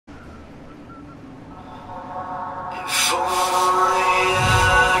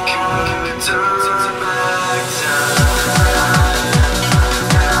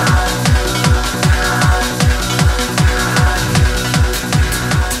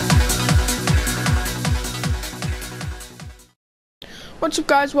What's up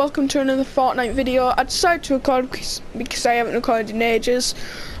guys, welcome to another Fortnite video. I decided to record because I haven't recorded in ages.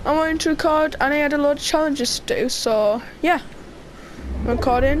 I wanted to record and I had a lot of challenges to do, so yeah, I'm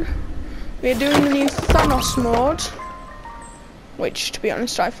recording. We're doing the new Thanos mode, which to be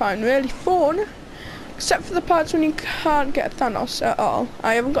honest I find really fun, except for the parts when you can't get Thanos at all.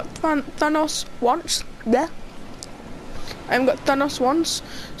 I haven't got Thanos once. I haven't got Thanos once,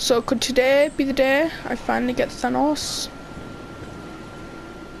 so could today be the day I finally get Thanos?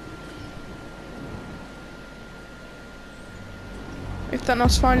 If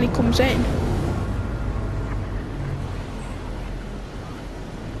Thanos finally comes in.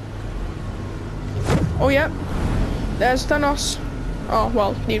 Oh yeah, there's Thanos. Oh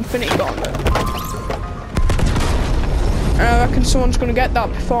well, the Infinity Gauntlet. I reckon someone's gonna get that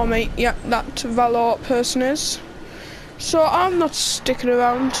before me. Yeah, that Valor person is. So I'm not sticking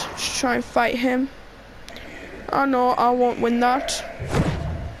around to try and fight him. I know I won't win that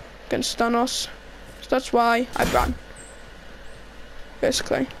against Thanos. So that's why I ran.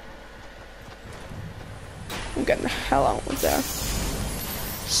 Basically, I'm getting the hell out of there.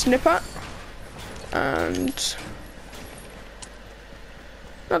 Snipper, and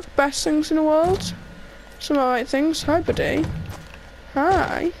not the best things in the world. Some alright things. Hi, buddy.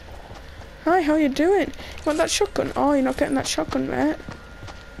 Hi. Hi, how you doing? You want that shotgun? Oh, you're not getting that shotgun, mate.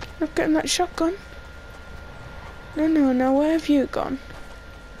 Not getting that shotgun. No. Where have you gone?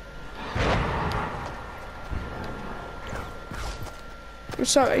 I'm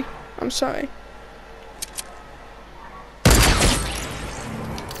sorry.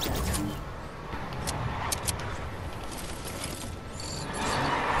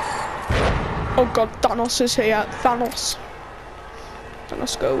 Oh god, Thanos is here. Thanos,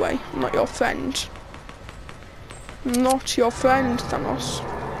 go away. I'm not your friend. I'm not your friend, Thanos.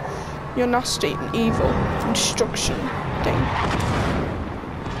 You're nasty and evil and destruction thing.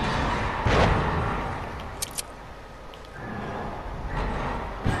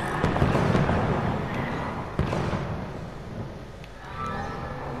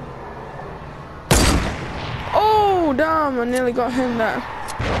 Damn, I nearly got him there.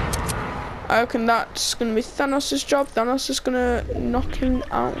 I reckon that's gonna be Thanos' job. Thanos is gonna knock him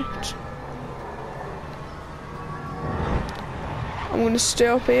out. I'm gonna stay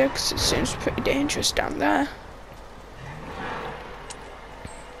up here because it seems pretty dangerous down there.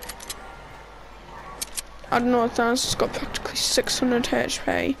 I don't know, Thanos has got practically 600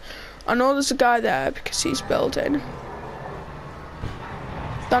 HP. I know there's a guy there because he's building.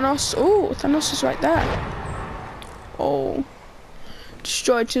 Thanos, oh, Thanos is right there. Oh,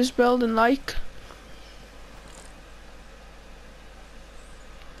 destroyed his building like.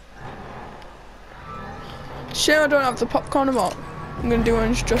 Shame I don't have the popcorn emote. I'm gonna do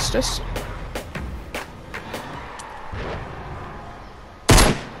orange justice.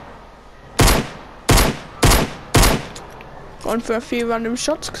 Going for a few random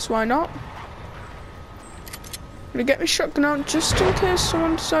shots, cause why not? I'm gonna get my shotgun out just in case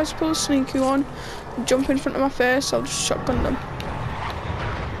someone decides to pull a sneaky one. Jump in front of my face, I'll just shotgun them.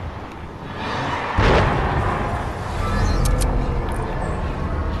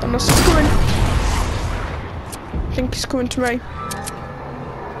 Thanos is coming. I think he's coming to me.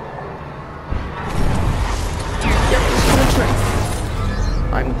 Yep, he's coming to me.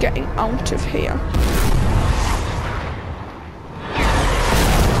 I'm getting out of here.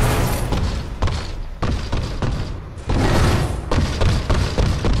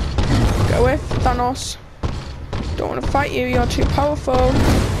 Go away, Thanos. Don't want to fight you, you're too powerful.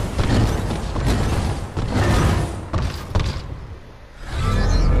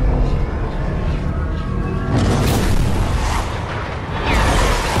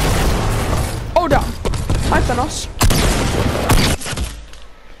 Oh damn. Hi Thanos.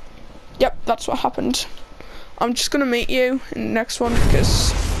 Yep, that's what happened. I'm just gonna meet you in the next one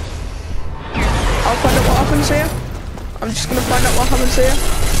because I'll find out what happens here. I'm just gonna find out what happens here.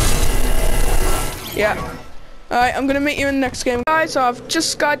 Yeah. Alright, I'm gonna meet you in the next game. Guys, I've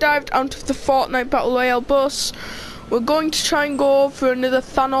just skydived out of the Fortnite Battle Royale bus. We're going to try and go for another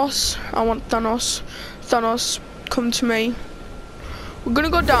Thanos. I want Thanos. Thanos, come to me. We're gonna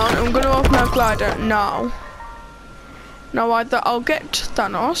go down and we're gonna open our glider now. Now either I'll get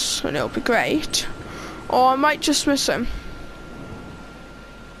Thanos and it'll be great, or I might just miss him.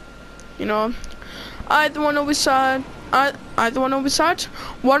 You know, either one will be sad. Either one will be sad.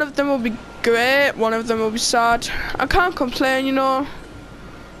 One of them will be great. One of them will be sad. I can't complain, you know.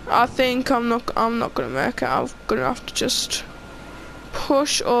 I think I'm not gonna make it. I'm gonna have to just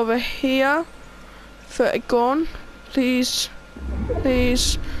push over here for a gun, please.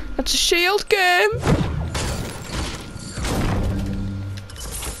 That's a shield game.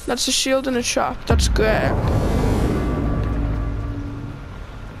 That's a shield and a trap. That's great.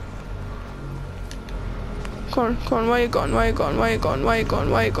 Come on, where you going? Where you going? Where you going? Where you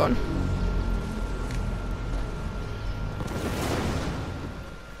going? Where you going?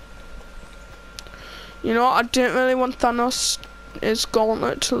 You know what? I didn't really want Thanos'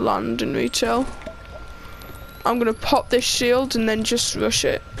 gauntlet to land in retail. I'm gonna pop this shield and then just rush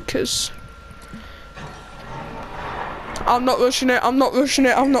it because I'm not rushing it. I'm not rushing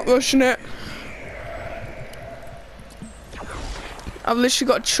it. I'm not rushing it. I've literally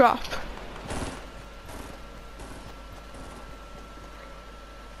got a trap.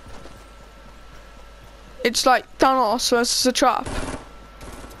 It's like Thanos versus a trap.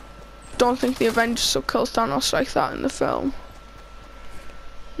 Don't think the Avengers will kill Thanos like that in the film.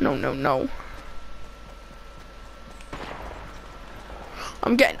 No, no, no.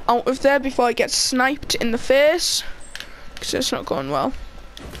 I'm getting out of there before I get sniped in the face, because it's not going well.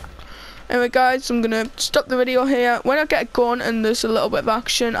 Anyway guys, I'm gonna stop the video here. When I get a gun and there's a little bit of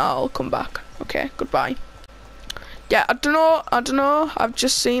action, I'll come back. Okay, goodbye. Yeah, I don't know. I've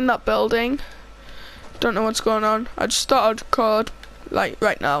just seen that building. Don't know what's going on. I just thought I'd record like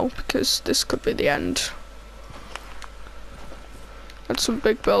right now because this could be the end. That's some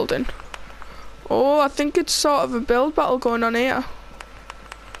big building. Oh, I think it's sort of a build battle going on here.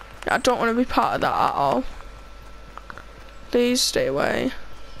 I don't want to be part of that at all. Please stay away.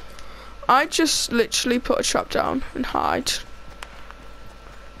 I just literally put a trap down and hide.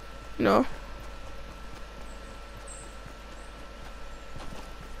 You know.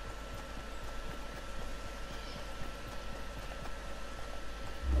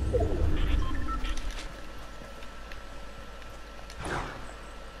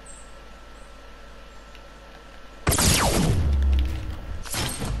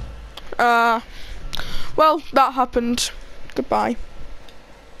 Well, that happened. Goodbye.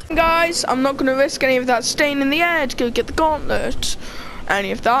 Guys, I'm not going to risk any of that staying in the air to go get the gauntlet.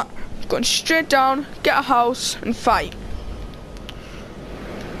 Any of that. I'm going straight down, get a house, and fight.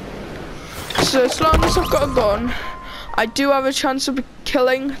 So as long as I've got a gun, I do have a chance of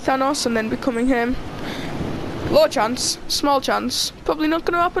killing Thanos and then becoming him. Low chance, small chance. Probably not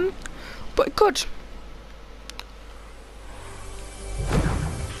going to happen, but it could.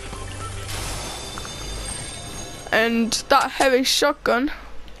 And that heavy shotgun,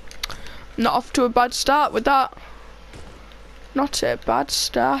 not off to a bad start with that. Not a bad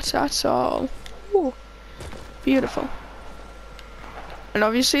start at all. Ooh, beautiful. And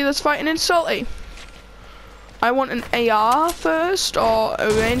obviously that's fighting in salty. I want an AR first, or a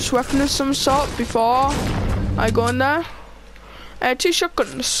ranged weapon of some sort before I go in there. 2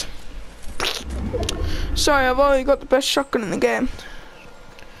 shotguns. Sorry, I've already got the best shotgun in the game.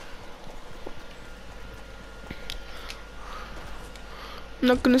 I'm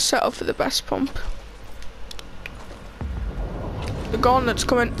not gonna settle for the best pump. The gauntlet's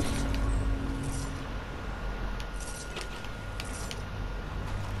coming.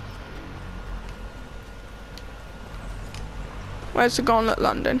 Where's the gauntlet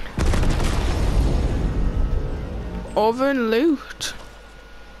landing? Over in loot.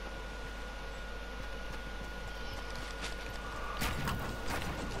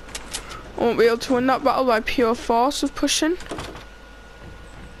 I won't be able to win that battle by pure force of pushing.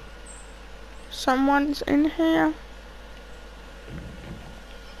 Someone's in here.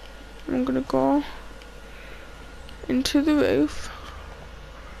 I'm gonna go into the roof.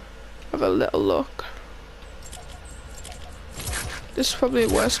 Have a little look. This is probably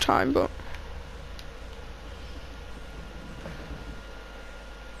the worst time, but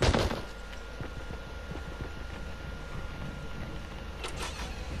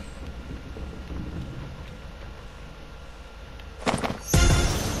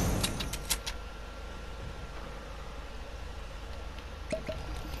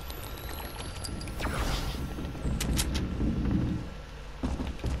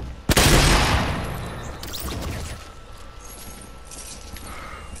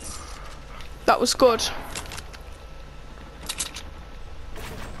that was good.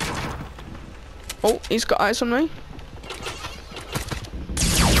 Oh, he's got eyes on me.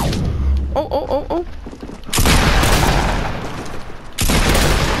 Oh, oh, oh, oh.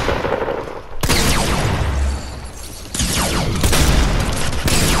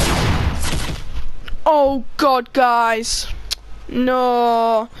 Oh God, guys.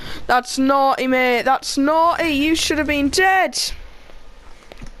 No, that's naughty, mate. That's naughty. You should have been dead.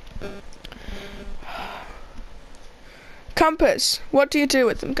 Campers, what do you do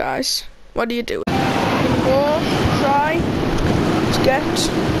with them, guys? What do you do? Go try to get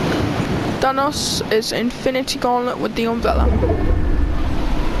Thanos' Infinity Gauntlet with the umbrella.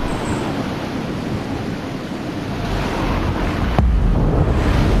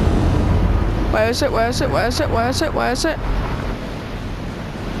 Where is it? Where is it? Where is it? Where is it? Where is it?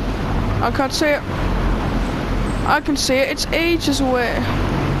 I can't see it. I can see it. It's ages away.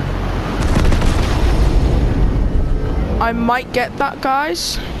 I might get that,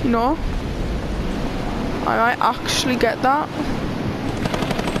 guys. You know, I might actually get that.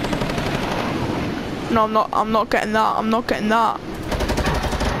 No, I'm not. I'm not getting that. I'm not getting that.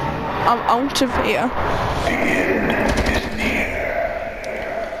 I'm out of here.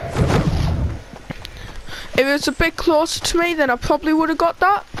 If it was a bit closer to me, then I probably would have got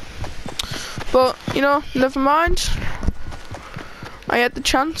that. But, you know, never mind. I had the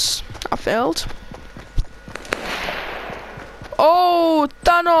chance. I failed. Oh,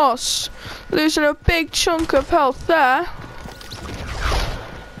 Thanos! Losing a big chunk of health there.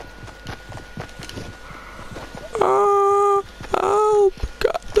 Help!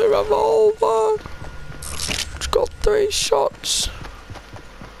 Get the revolver. It's got 3 shots.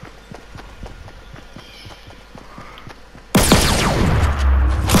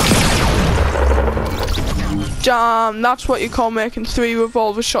 Damn, that's what you call making 3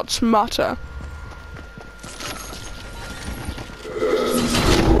 revolver shots matter.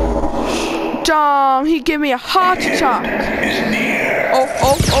 Damn, he gave me a heart attack. Oh,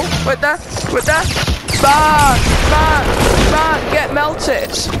 right there, right there. Bang, get melted.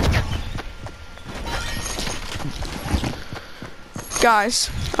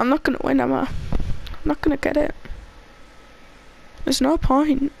 Guys, I'm not gonna win, am I? I'm not gonna get it. There's no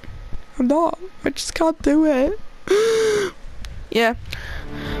point. I'm not. I just can't do it. Yeah.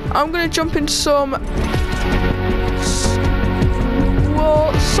 I'm gonna jump into some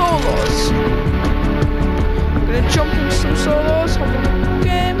solos. I'm gonna jump into some solos. Hold on.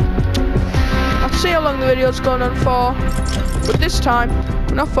 Game. I'll see how long the video's going on for. But this time,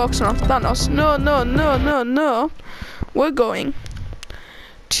 we're not focusing on Thanos. No. We're going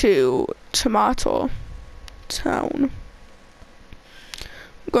to Tomato Town.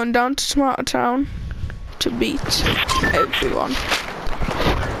 Going down to Tomato Town to beat everyone.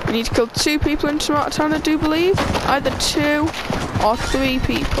 We need to kill 2 people in Tomato Town, I do believe. Either 2 or 3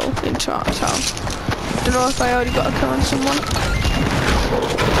 people in Tomato Town. Don't know if I already got a kill on someone.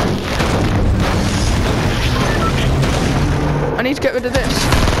 I need to get rid of this.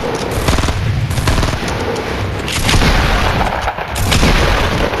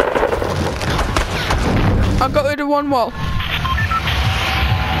 I got rid of 1 wall.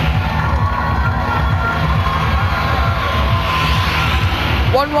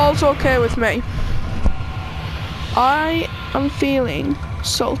 One wall's okay with me. I am feeling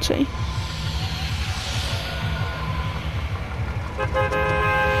salty.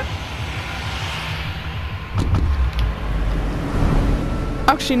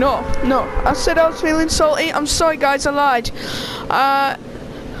 Actually, no. I said I was feeling salty. I'm sorry, guys, I lied. I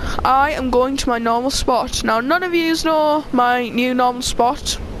am going to my normal spot. Now, none of you know my new normal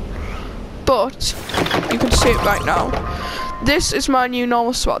spot, but you can see it right now. This is my new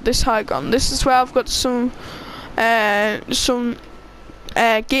normal spot, this high ground. This is where I've got some games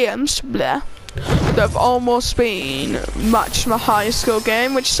that have almost been matched my highest skill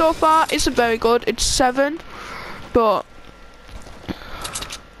game, which so far isn't very good. It's 7, but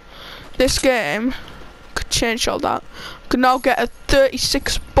this game could change all that. Could now get a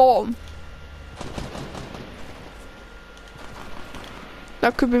 36 bomb.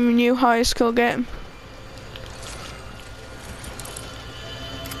 That could be my new highest skill game.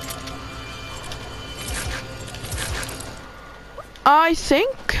 I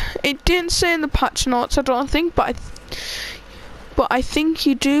think it didn't say in the patch notes, I don't think, but I think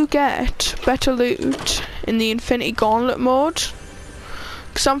you do get better loot in the Infinity Gauntlet mode.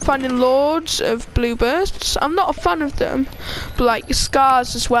 Because I'm finding loads of blue bursts. I'm not a fan of them, but like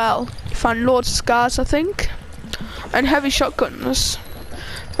scars as well. You find loads of scars, I think, and heavy shotguns.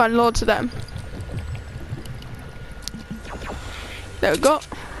 Find loads of them. There we go.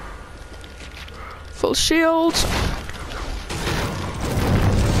 Full shield.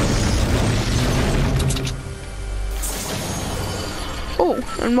 Oh,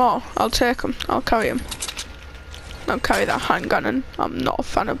 and more. I'll take them. I'll carry them. I'll carry that handgun, and I'm not a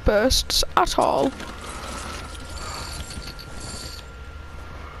fan of bursts at all.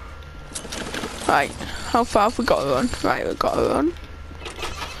 Right, how far have we got to run? Right, we've got to run.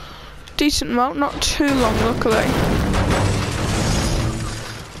 Decent amount, not too long, luckily.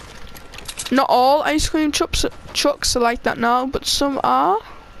 Not all ice cream trucks are like that now, but some are.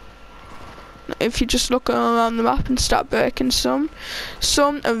 If you just look around the map and start breaking some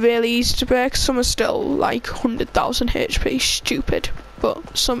are really easy to break, some are still like 100,000 HP, stupid,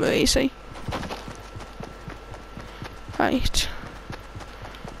 but some are easy. Right,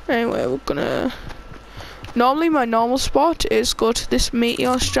 Anyway, we're gonna... Normally my normal spot is go to this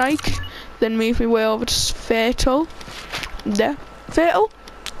meteor strike, then move my way over to fatal. There. Fatal?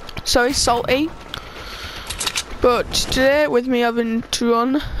 Sorry, salty. But today, with me having to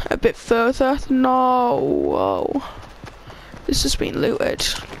run a bit further... No, whoa. This has been looted.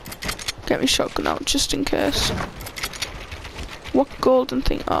 Get my shotgun out just in case. What golden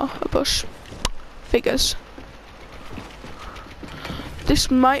thing? Oh, a bush. Figures.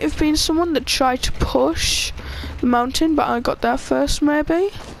 This might have been someone that tried to push the mountain, but I got there first, maybe.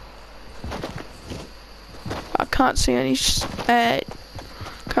 I can't see any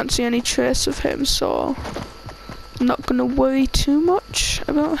trace of him, so I'm not gonna worry too much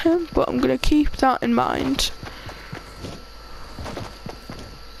about him. But I'm gonna keep that in mind.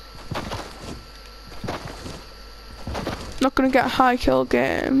 Not gonna get a high kill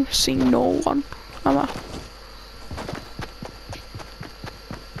game, seeing no one, am I?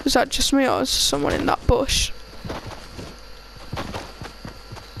 Is that just me or is there someone in that bush?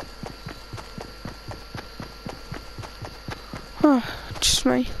 Huh, just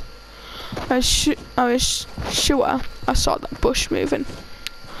me. I was sure I saw that bush moving,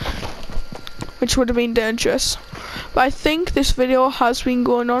 which would have been dangerous. But I think this video has been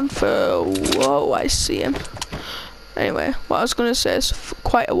going on for... Whoa, I see him. Anyway, what I was going to say is for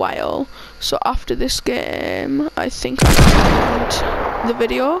quite a while. So after this game, I think I'll end the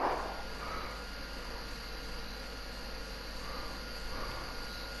video.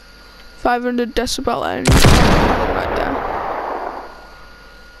 .500 decibel and right there.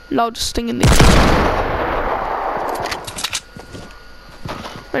 Loudest thing in the...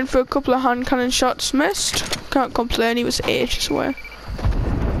 Went for a couple of hand cannon shots, missed. Can't complain, he was ages away.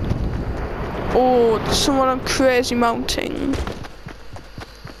 Oh, there's someone on crazy mounting.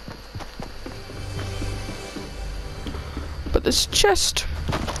 But there's a chest.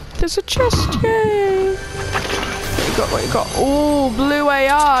 There's a chest, yay! What you got, what you got? Oh, blue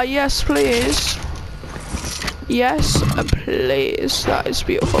AR, yes please. Yes, please. That is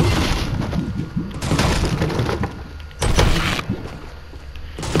beautiful.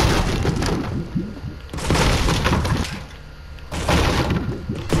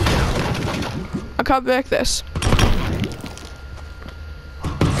 I can't break this.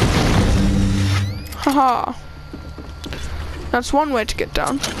 Haha. That's one way to get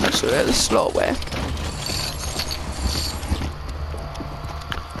down. That's a really slow way.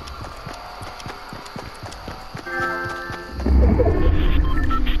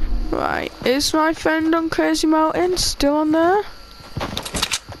 Right, is my friend on Crazy Mountain still on there?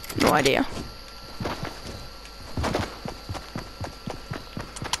 No idea.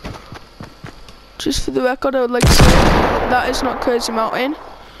 Just for the record, I would like to say that is not Crazy Mountain.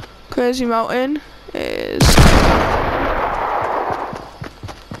 Crazy Mountain is...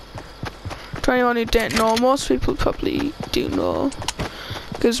 To anyone who don't know, most people probably do know.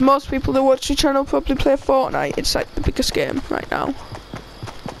 Because most people that watch the channel probably play Fortnite. It's like the biggest game right now.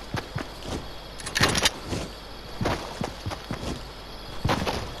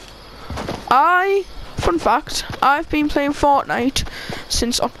 Fun fact, I've been playing Fortnite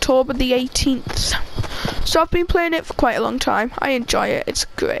since October the 18th. So I've been playing it for quite a long time. I enjoy it. It's a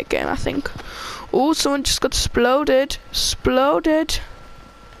great game, I think. Oh, someone just got exploded. Exploded.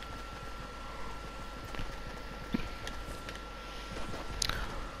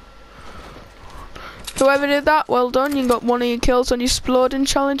 Whoever did that, well done. You got one of your kills on your exploding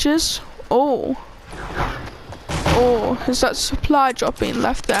challenges. Oh. Oh, is that supply drop being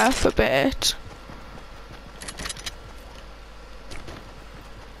left there for a bit?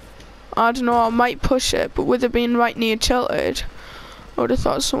 I don't know, I might push it, but with it being right near tilted, I would have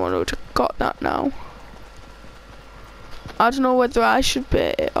thought someone would have got that now. I don't know whether I should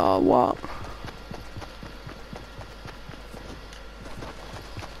bait it or what.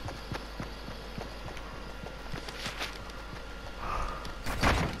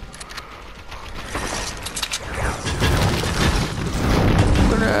 I'm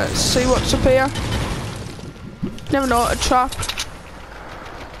gonna see what's up here. Never know, a trap.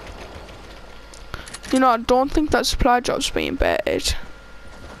 You know, I don't think that supply drop's being baited.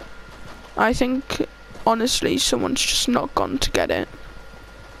 I think, honestly, someone's just not gone to get it.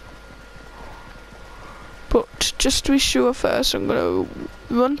 But just to be sure first, I'm gonna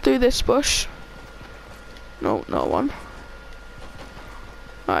run through this bush. No, no one.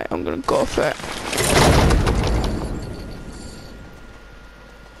 Right, I'm gonna go for it.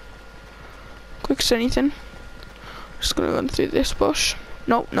 Quick as anything. Just gonna run through this bush.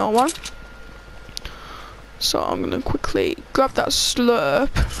 Nope, no one. So I'm gonna quickly grab that slurp.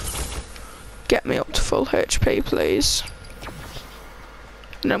 Get me up to full HP, please.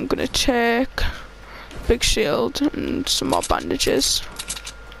 And I'm gonna take big shield and some more bandages.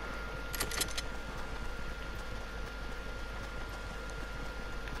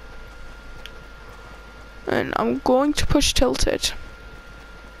 And I'm going to push tilted.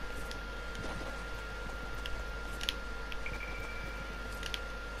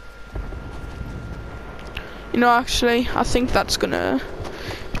 You know, actually, I think that's gonna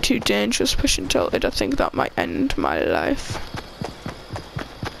be too dangerous pushing tilted. I think that might end my life.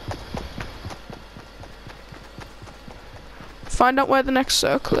 Find out where the next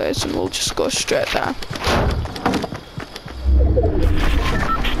circle is and we'll just go straight there.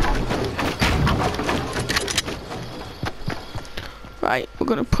 Right, we're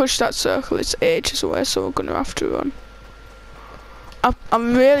gonna push that circle. It's ages away, so we're gonna have to run.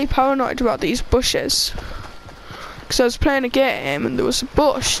 I'm really paranoid about these bushes. Because I was playing a game and there was a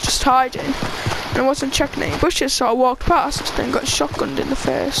bush just hiding. And I wasn't checking any bushes, so I walked past and got shotgunned in the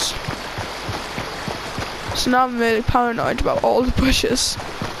face. So now I'm really paranoid about all the bushes.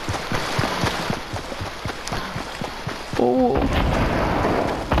 Oh.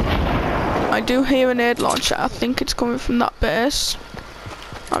 I do hear an aid launcher. I think it's coming from that base.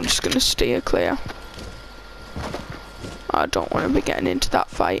 I'm just gonna steer clear. I don't want to be getting into that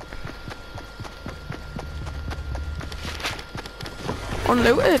fight.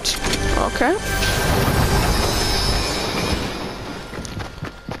 Unlooted. Okay.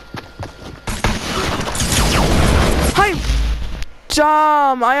 Hi.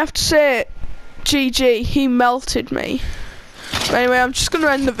 Damn, I have to say, GG, he melted me. But anyway, I'm just gonna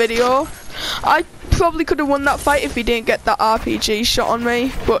end the video. I probably could have won that fight if he didn't get that RPG shot on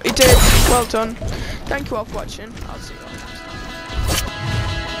me, but he did. Well done. Thank you all for watching. I'll see you all.